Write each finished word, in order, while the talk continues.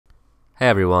Hey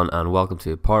everyone, and welcome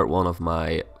to part 1 of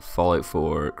my Fallout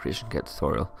 4 creation kit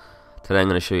tutorial. Today I'm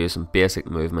going to show you some basic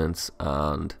movements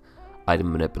and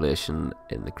item manipulation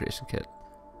in the creation kit.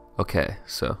 Okay,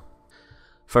 so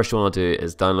first you want to do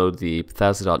is download the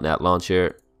Bethesda.net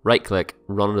launcher, right click,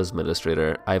 run it as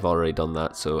administrator. I've already done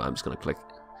that, so I'm just going to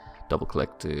double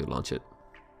click to launch it.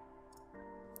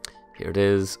 Here it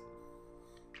is.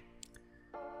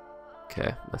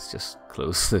 Okay, let's just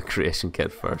close the creation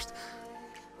kit first.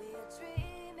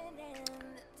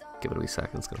 Give it a wee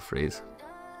second, it's gonna freeze.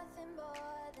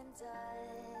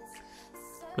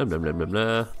 Blah blah blah blah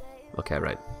blah. Okay,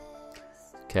 right.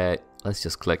 Okay, let's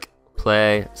just click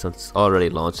play since it's already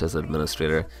launched as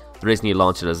administrator. The reason you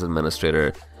launch it as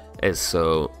administrator is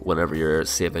so whenever you're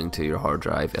saving to your hard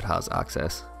drive, it has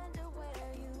access.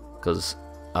 Because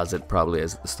as it probably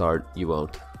is at the start, you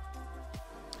won't.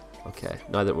 Okay,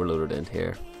 now that we're loaded in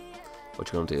here,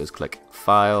 what you're gonna do is click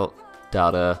File,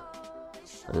 Data,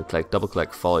 and then double click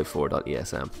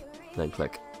Fallout4.esm, then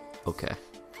click OK.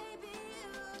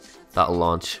 That'll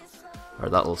load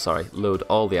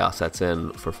all the assets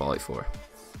in for Fallout 4.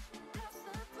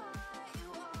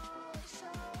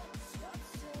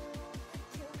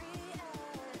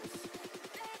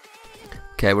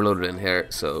 Okay, we're loaded in here,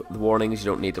 so the warnings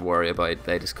you don't need to worry about,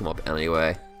 they just come up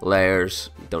anyway. Layers,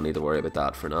 you don't need to worry about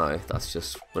that for now, that's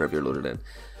just whenever you're loaded in.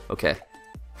 Okay,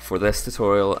 for this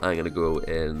tutorial I'm going to go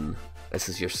in. This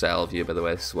is your cell view, by the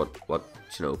way. This is what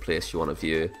place you want to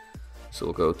view. So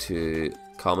we'll go to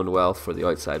Commonwealth for the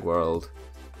outside world.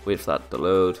 Wait for that to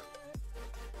load.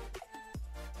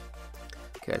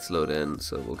 Okay, it's loaded in.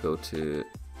 So we'll go to.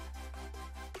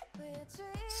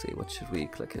 Let's see, what should we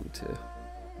click into?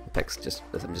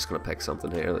 I'm just gonna pick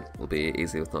something here that will be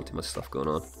easy with not too much stuff going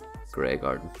on. Grey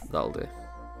Garden, that'll do.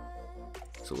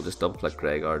 So we'll just double click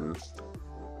Grey Garden,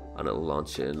 and it'll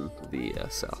launch in the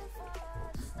cell.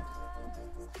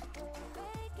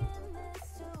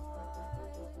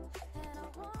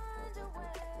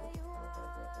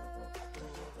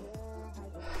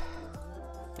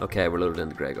 Okay, we're loaded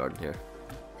into Grey Garden here.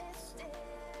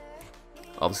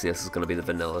 Obviously this is going to be the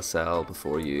vanilla cell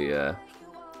before you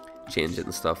change it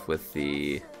and stuff with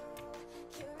the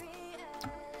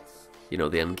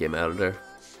the in-game editor.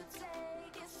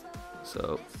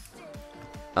 So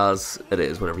as it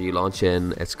is, whenever you launch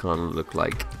in, it's going to look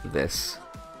like this.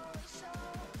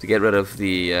 To get rid of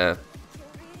the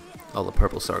all the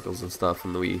purple circles and stuff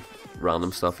and the wee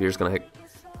random stuff, you're just going to hit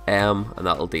M and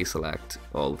that'll deselect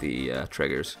all the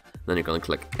triggers. Then you're going to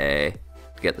click A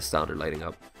to get the standard lighting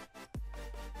up.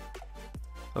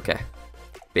 Okay,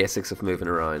 basics of moving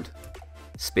around.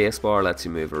 Spacebar lets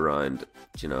you move around,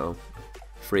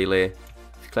 freely. If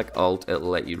you click Alt, it'll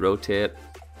let you rotate.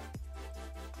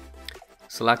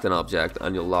 Select an object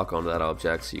and you'll lock onto that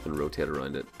object so you can rotate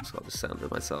around it. So I'll just center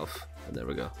myself and there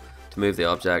we go. To move the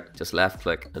object, just left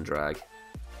click and drag.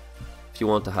 If you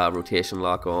want to have rotation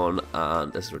lock on,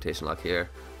 and this is rotation lock here,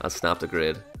 and snap to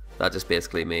grid, that just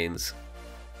basically means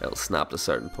it'll snap to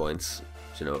certain points,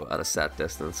 at a set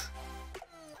distance.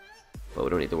 But we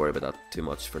don't need to worry about that too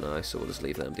much for now, so we'll just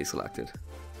leave them deselected.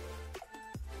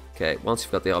 Okay, once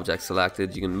you've got the object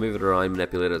selected, you can move it around,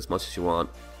 manipulate it as much as you want.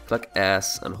 Click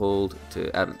S and hold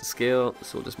to edit the scale,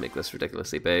 so we'll just make this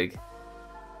ridiculously big.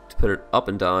 To put it up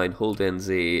and down, hold in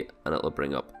Z and it'll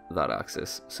bring up that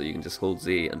axis, so you can just hold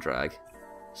Z and drag.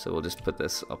 So we'll just put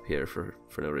this up here for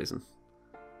no reason.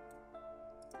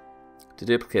 To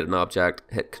duplicate an object,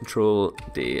 hit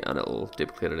Ctrl+D and it'll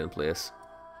duplicate it in place.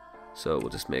 So we'll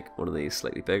just make one of these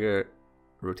slightly bigger,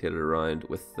 rotate it around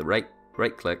with the right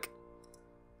click.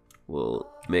 We'll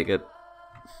make it,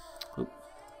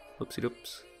 oopsie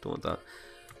doops, don't want that.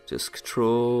 Just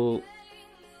Control.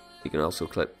 You can also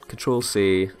click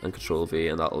Ctrl+C and Ctrl+V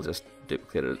and that'll just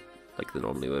duplicate it like they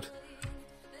normally would.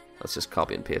 That's just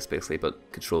copy and paste basically,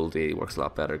 but Ctrl+D works a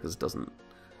lot better because it doesn't,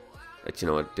 it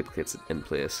duplicates it in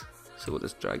place. So we'll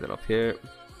just drag that up here,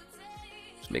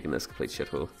 just making this complete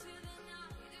shithole.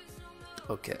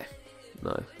 Okay,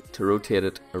 now to rotate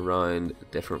it around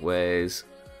different ways,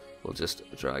 we'll just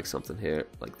drag something here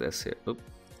like this here. Oop.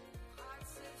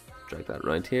 Drag that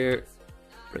around here,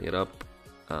 bring it up,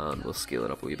 and we'll scale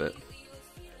it up a wee bit.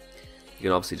 You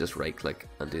can obviously just right click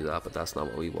and do that, but that's not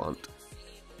what we want.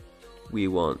 We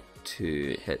want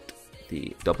to hit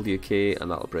the W key and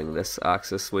that'll bring this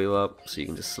axis wheel up, so you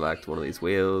can just select one of these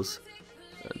wheels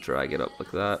and drag it up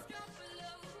like that.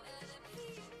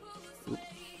 Oop.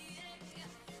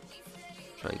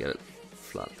 Try and get it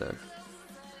flat there.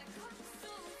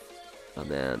 And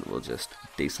then we'll just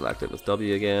deselect it with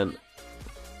W again,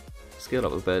 scale it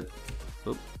up a bit.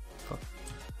 Oop. Fuck.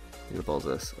 I'm gonna pause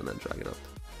this and then drag it up.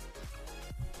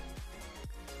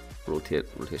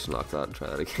 rotation lock that and try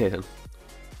that again.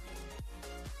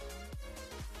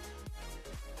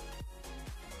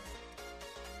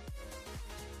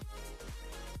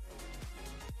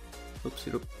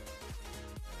 Oopsie-doop.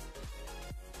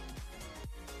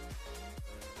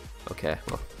 Okay,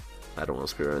 well, I don't want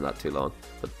to screw around that too long,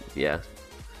 but yeah,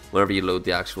 whenever you load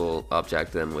the actual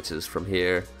object in, which is from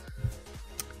here,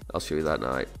 I'll show you that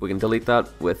now. We can delete that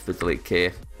with the delete key,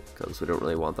 because we don't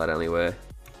really want that anyway.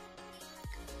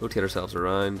 Rotate ourselves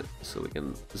around, so we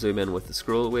can zoom in with the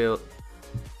scroll wheel,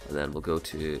 and then we'll go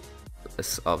to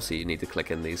this. Obviously you need to click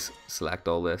in these, select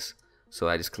all this, so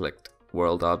I just clicked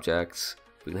world objects.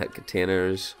 We can hit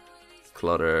containers,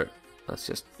 clutter, that's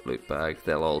just loot bag.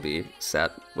 They'll all be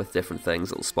set with different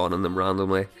things, it'll spawn in them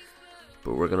randomly,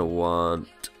 but we're gonna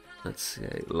want, let's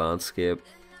say, landscape.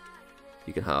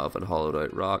 You can have a hollowed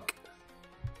out rock,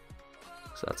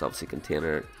 so that's obviously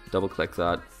container. Double click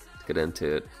that to get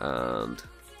into it, and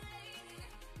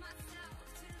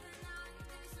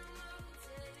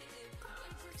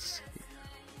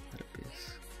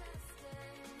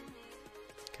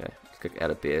click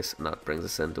edit base, and that brings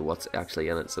us into what's actually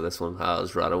in it. So this one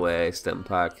has right away, stem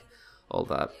pack, all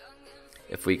that.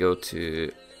 If we go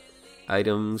to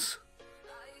items,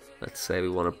 let's say we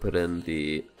want to put in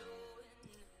the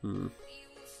right,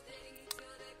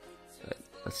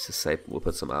 let's just say we'll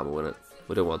put some ammo in it.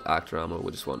 We don't want actor ammo,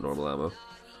 we just want normal ammo.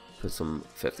 Put some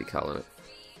 50 cal in it.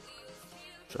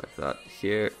 Drag that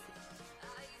here,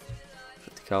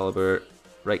 50 caliber,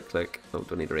 right click, oh,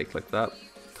 don't need to right click that.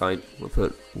 Count, we'll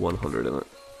put 100 in it,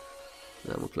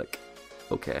 and then we'll click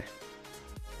OK.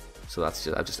 So that's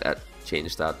just, I've just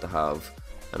changed that to have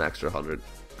an extra 100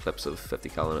 clips of 50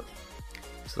 cal in it,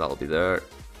 so that'll be there.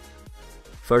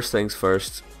 First things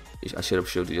first, I should have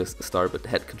showed you just at the start, but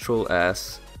hit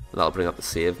Ctrl+S, and that'll bring up the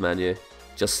save menu.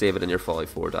 Just save it in your Folly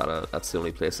 4 data, that's the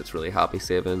only place it's really happy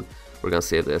saving. We're going to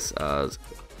save this as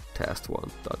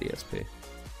test1.esp,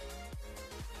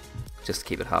 just to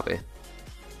keep it happy.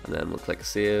 And then we'll click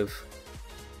save.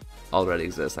 Already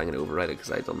exists, I'm going to overwrite it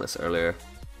because I've done this earlier.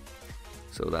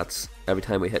 So that's, every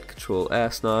time we hit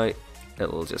Ctrl+S now,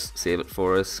 it'll just save it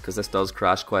for us, because this does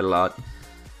crash quite a lot.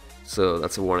 So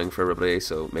that's a warning for everybody,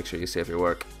 so make sure you save your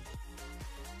work.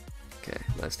 Okay,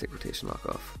 let's take rotation lock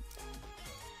off.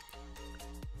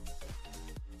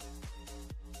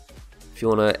 If you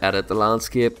want to edit the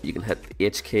landscape, you can hit the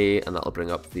H key, and that'll bring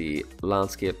up the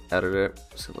landscape editor.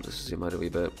 So we'll just zoom out a wee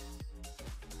bit.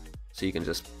 So you can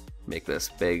just make this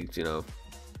big, you know,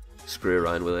 screw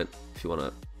around with it. If you want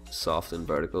to soften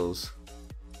verticals,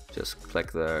 just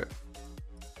click there,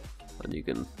 and you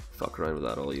can fuck around with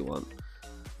that all you want.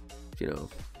 You know,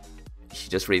 you should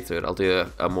just read through it. I'll do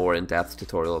a more in-depth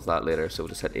tutorial of that later, so we'll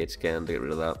just hit H again to get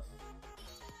rid of that.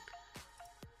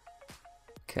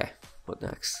 Okay, what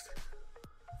next?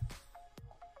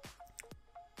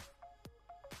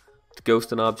 To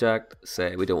ghost an object,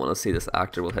 say we don't want to see this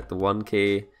actor, we'll hit the 1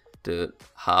 key. To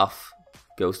half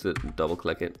ghost it and double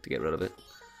click it to get rid of it.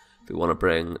 If we want to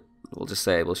bring, we'll just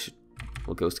say we'll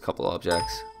ghost a couple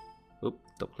objects. Oop,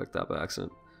 double click that by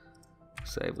accident.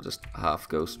 Say we'll just half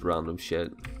ghost random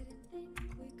shit.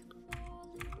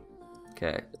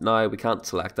 Okay, now we can't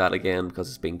select that again because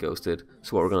it's been ghosted.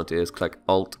 So what we're going to do is click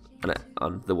Alt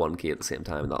and the 1 key at the same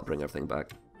time, and that'll bring everything back.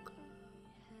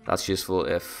 That's useful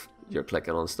if you're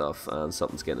clicking on stuff and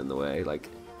something's getting in the way, like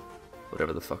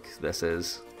whatever the fuck this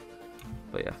is.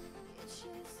 But yeah.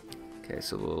 Okay,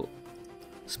 so we'll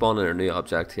spawn in our new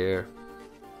object here.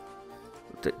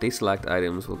 Deselect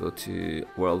items, we'll go to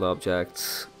world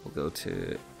objects, we'll go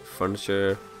to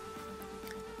furniture.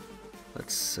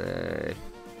 Let's say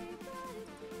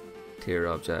tier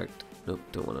object. Nope,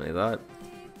 don't want any of that.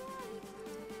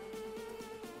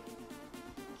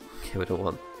 Okay, we don't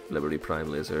want Liberty Prime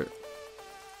laser.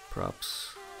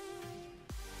 Props.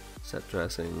 Set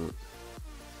dressing.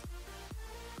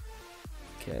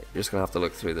 Okay, you're just gonna have to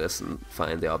look through this and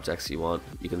find the objects you want.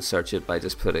 You can search it by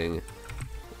just putting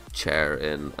chair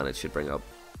in, and it should bring up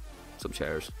some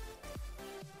chairs.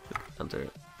 Enter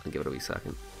and give it a wee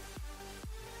second.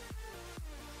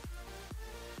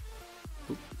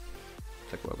 Oop.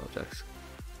 Click world objects.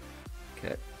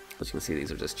 Okay, as you can see,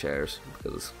 these are just chairs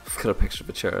because I've got a picture of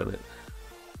a chair in it.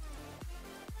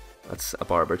 That's a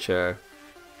barber chair,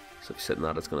 so if you sit in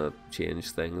that, it's gonna change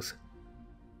things.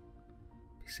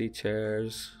 PC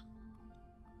chairs.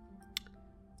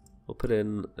 We'll put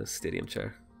in a stadium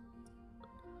chair.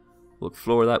 We'll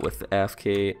floor that with the F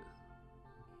key.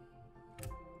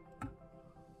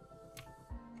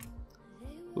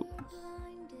 Oop.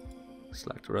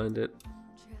 Select around it.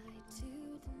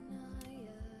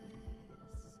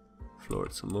 Floor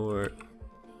it some more.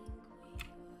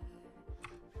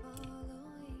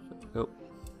 Oh.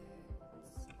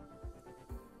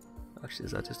 Actually,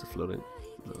 is that just a floating?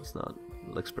 No, it's not.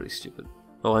 It looks pretty stupid.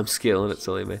 Oh, I'm scaling it,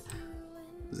 silly me.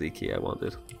 Z key I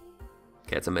wanted.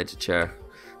 Okay, it's a midget chair.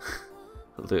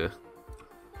 I'll do it.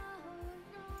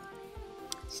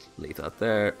 Let's leave that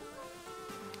there.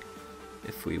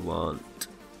 If we want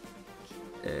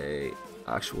a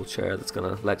actual chair that's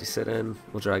gonna let you sit in,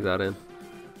 we'll drag that in.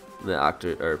 The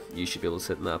actor, or you should be able to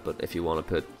sit in that, but if you want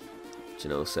to put, you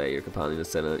know, say your companion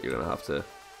is in it, you're gonna have to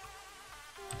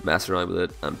mess around with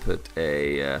it and put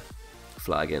a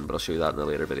flag in, but I'll show you that in a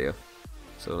later video.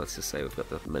 So let's just say we've got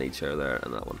the mini chair there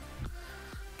and that one.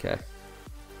 Okay,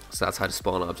 so that's how to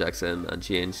spawn objects in and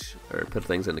change or put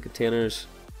things into containers,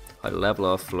 how to level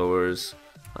off floors,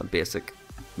 and basic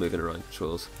moving around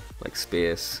controls like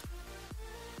space,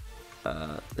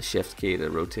 the shift key to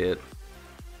rotate,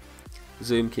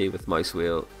 zoom key with mouse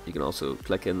wheel. You can also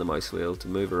click in the mouse wheel to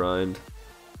move around,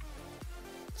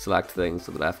 select things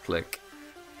with the left click.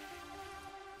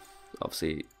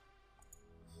 Obviously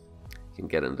you can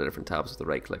get into different tabs with the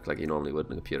right click like you normally would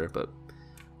in a computer, but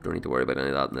don't need to worry about any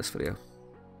of that in this video.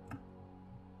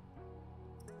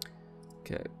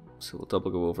 Okay, so we'll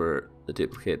double go over the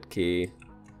duplicate key.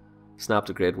 Snap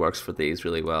to grid works for these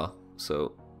really well,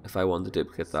 so if I want to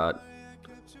duplicate that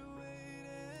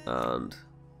and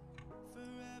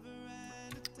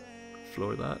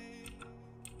floor that,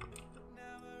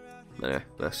 anyway,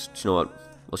 do you know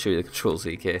what, I'll show you the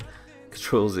Ctrl+Z key.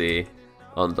 Ctrl+Z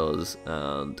undoes,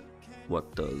 and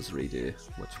what does redo?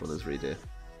 Which one is redo?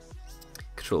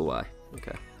 Ctrl+Y.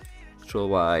 Okay.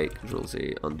 Ctrl+Y,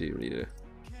 Ctrl+Z, undo, redo.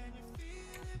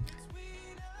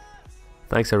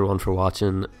 Thanks everyone for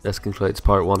watching. This concludes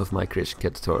part 1 of my creation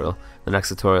kit tutorial. The next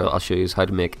tutorial I'll show you how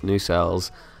to make new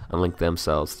cells and link them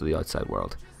cells to the outside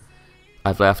world.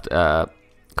 I've left a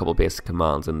couple basic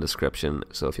commands in the description,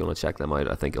 so if you want to check them out,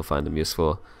 I think you'll find them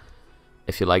useful.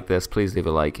 If you like this, please leave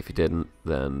a like. If you didn't,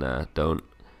 then don't.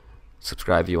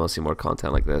 Subscribe if you want to see more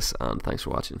content like this, and thanks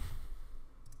for watching.